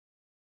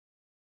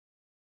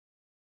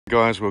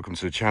Guys, welcome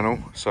to the channel.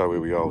 So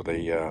here we are with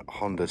the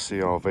Honda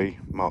CR-V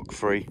Mark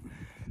III.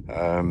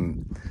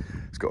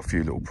 It's got a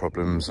few little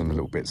problems and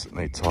little bits that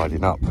need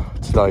tidying up.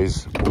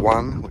 Today's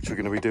one, which we're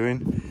going to be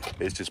doing,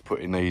 is just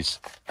putting these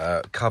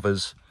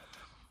covers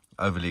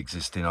over the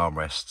existing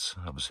armrests.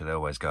 Obviously they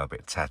always go a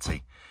bit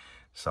tatty,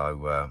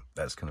 so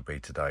that's going to be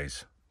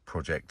today's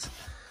project.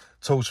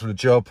 Tools for the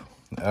job: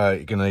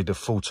 you're going to need a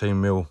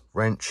 14mm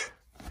wrench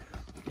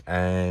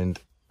and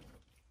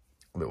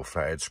a little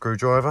flathead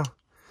screwdriver.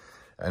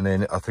 And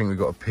then I think we've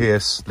got a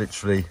pierce,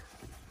 literally,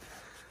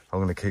 I'm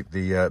going to keep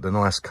the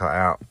nice cut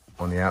out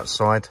on the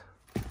outside.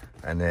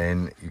 And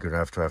then you're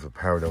going to have a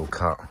parallel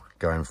cut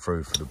going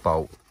through for the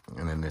bolt.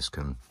 And then this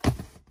can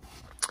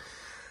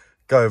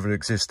go over the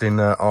existing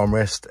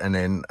armrest, and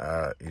then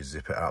you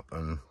zip it up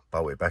and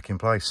bolt it back in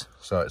place.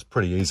 So it's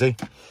pretty easy.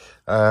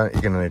 You're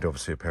going to need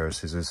obviously a pair of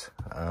scissors,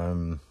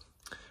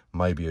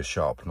 maybe a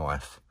sharp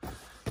knife,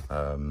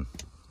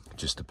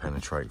 just to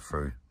penetrate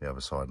through the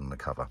other side on the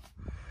cover.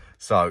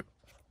 So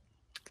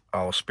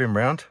I'll spin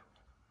round.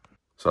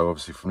 So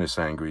obviously from this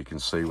angle you can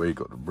see where you've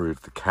got to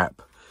remove the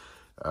cap.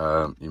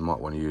 You might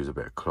want to use a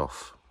bit of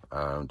cloth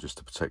just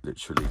to protect,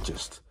 literally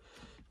just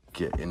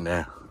get in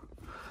there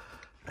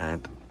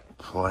and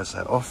prise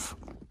that off.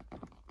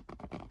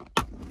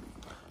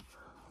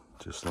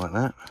 Just like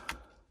that.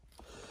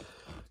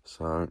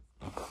 So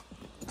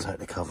take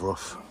the cover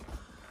off,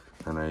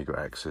 and now you've got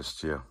access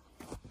to your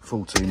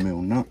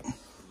 14mm nut.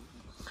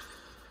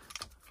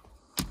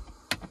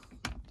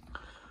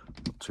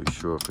 Too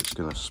sure if it's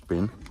going to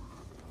spin.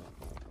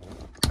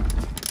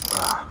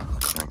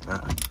 Crank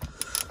that.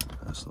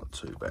 That's not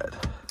too bad.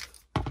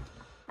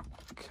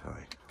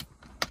 Okay.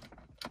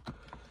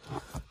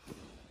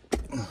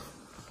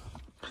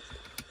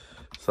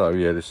 So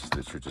yeah, this is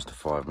literally just a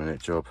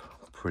 5-minute job.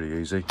 Pretty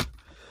easy.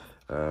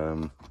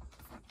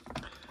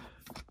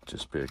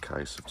 Just be a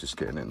case of just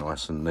getting it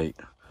nice and neat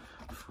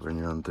for when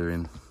you're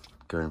undoing,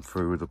 going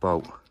through with the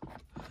bolt.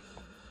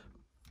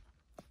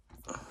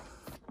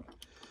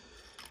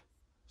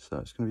 So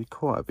it's going to be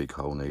quite a big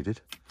hole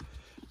needed.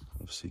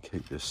 Obviously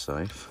keep this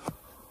safe.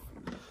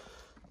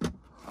 And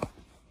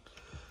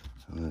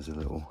there's a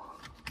little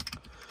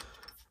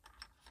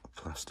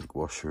plastic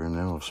washer in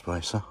there, or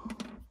spacer.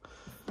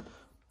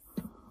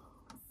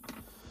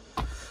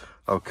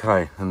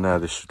 Okay, and now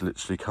this should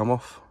literally come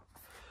off.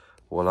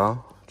 Voila,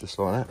 just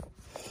like that.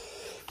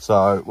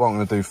 So what I'm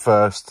going to do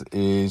first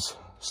is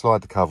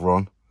slide the cover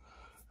on,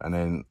 and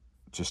then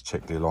just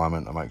check the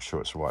alignment and make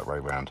sure it's the right way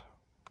round.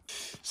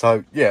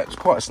 So yeah, it's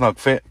quite a snug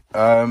fit.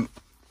 Got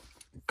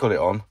it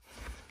on,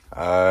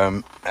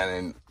 and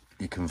then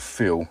you can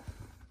feel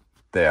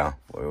there,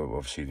 well,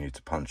 obviously you need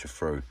to punch it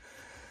through.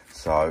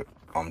 So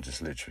I'm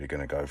just literally going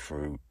to go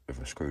through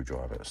with a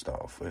screwdriver to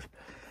start off with.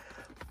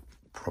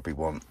 Probably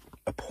want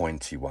a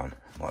pointy one,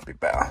 might be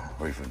better,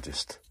 or even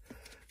just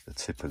the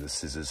tip of the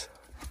scissors.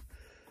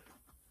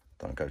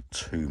 Don't go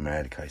too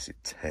mad in case it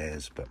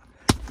tears, but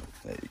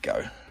there you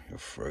go, you're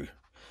through.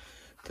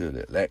 Do a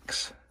little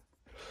X.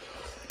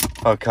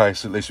 Okay,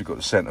 so at least we've got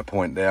the centre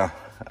point there.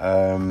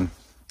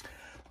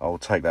 I'll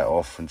take that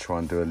off and try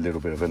and do a little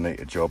bit of a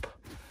neater job.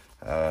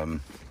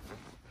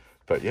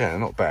 But yeah,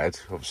 not bad.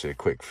 Obviously a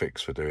quick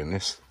fix for doing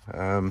this,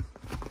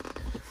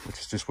 which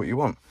is just what you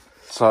want.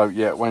 So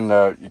yeah, when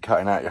you're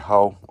cutting out your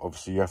hole,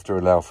 obviously you have to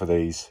allow for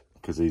these,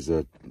 because these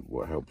are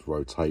what helps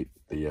rotate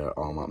the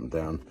arm up and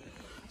down.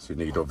 So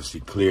you need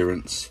obviously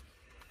clearance,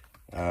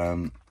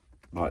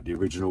 like the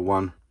original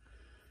one.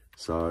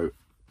 So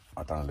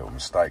I've done a little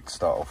mistake to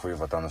start off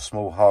with. I've done a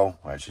small hole.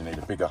 I actually need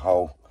a bigger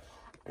hole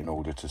in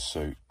order to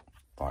suit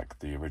like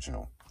the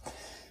original.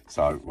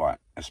 So right,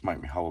 let's make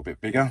my hole a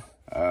bit bigger,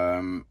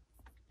 and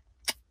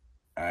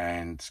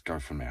go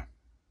from there.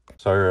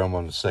 So here I'm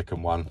on the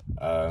second one.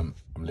 I'm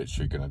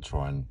literally going to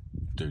try and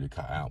do the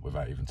cut out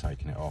without even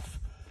taking it off.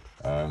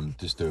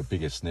 Just do a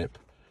bigger snip,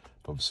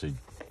 obviously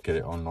get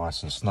it on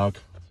nice and snug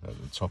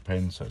at the top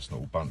end so it's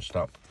not all bunched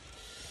up,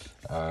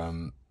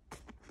 and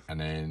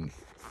then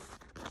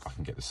I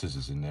can get the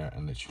scissors in there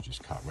and literally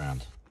just cut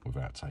round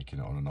without taking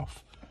it on and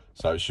off.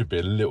 So it should be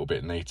a little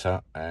bit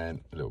neater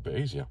and a little bit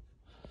easier.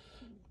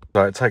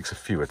 So it takes a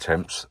few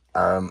attempts.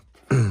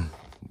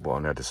 What I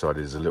now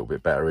decided is a little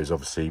bit better is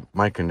obviously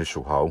make an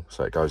initial hole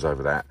so it goes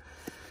over that,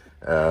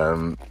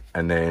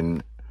 and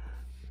then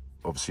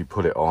obviously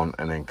put it on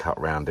and then cut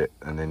round it,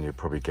 and then you'll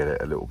probably get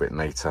it a little bit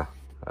neater,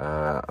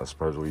 I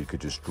suppose. Or you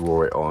could just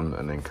draw it on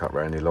and then cut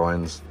round your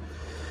lines.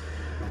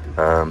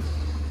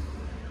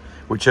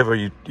 Whichever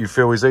you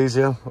feel is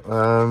easier.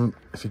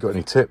 If you've got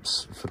any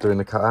tips for doing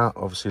the cutout,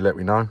 obviously let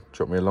me know,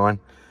 drop me a line.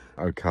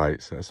 Okay,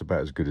 so that's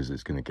about as good as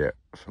it's going to get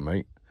for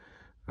me.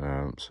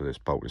 So let's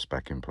bolt this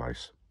back in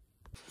place.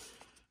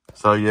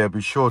 So yeah,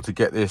 be sure to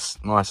get this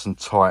nice and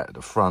tight at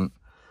the front,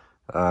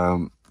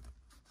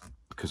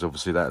 because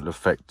obviously that will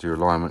affect your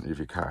alignment if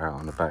you cut out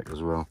on the back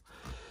as well.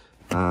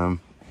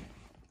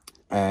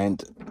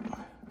 And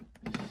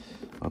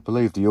I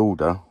believe the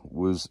order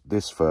was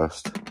this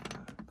first,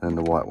 then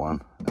the white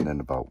one, and then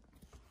the bolt.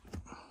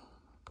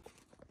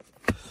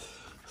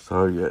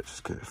 So yeah,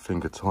 just get it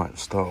finger tight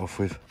to start off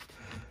with.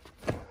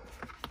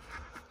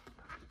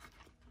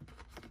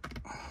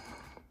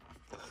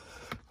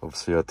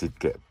 Obviously I did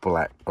get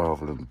black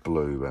rather than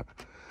blue, but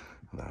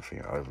I don't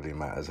think it overly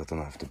matters. I don't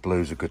know if the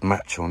blue's a good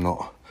match or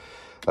not.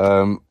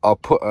 I'll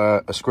put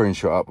a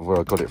screenshot up of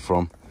where I got it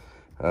from.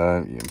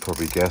 You can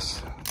probably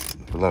guess.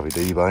 Beloved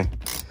eBay.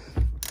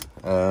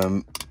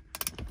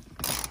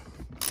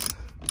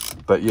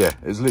 But yeah,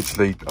 it's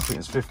literally, I think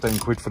it's 15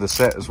 quid for the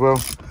set as well.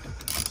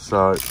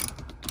 So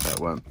that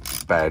weren't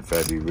bad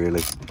value really.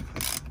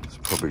 It's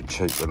probably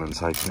cheaper than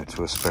taking it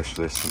to a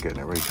specialist and getting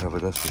it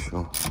recovered, that's for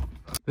sure.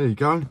 There you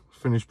go,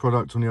 finished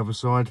product on the other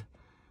side.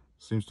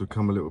 Seems to have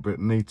come a little bit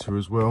neater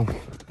as well,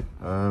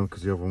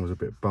 because the other one was a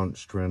bit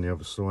bunched around the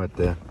other side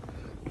there.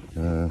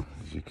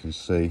 As you can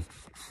see,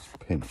 it's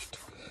pinched.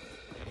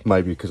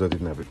 Maybe because I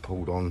didn't have it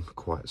pulled on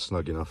quite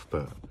snug enough,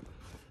 but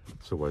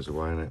it's always a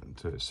way, isn't it?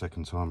 Do it a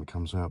second time, it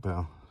comes out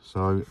better.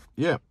 So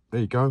yeah,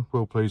 there you go,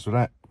 well pleased with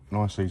that.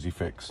 Nice easy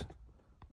fix.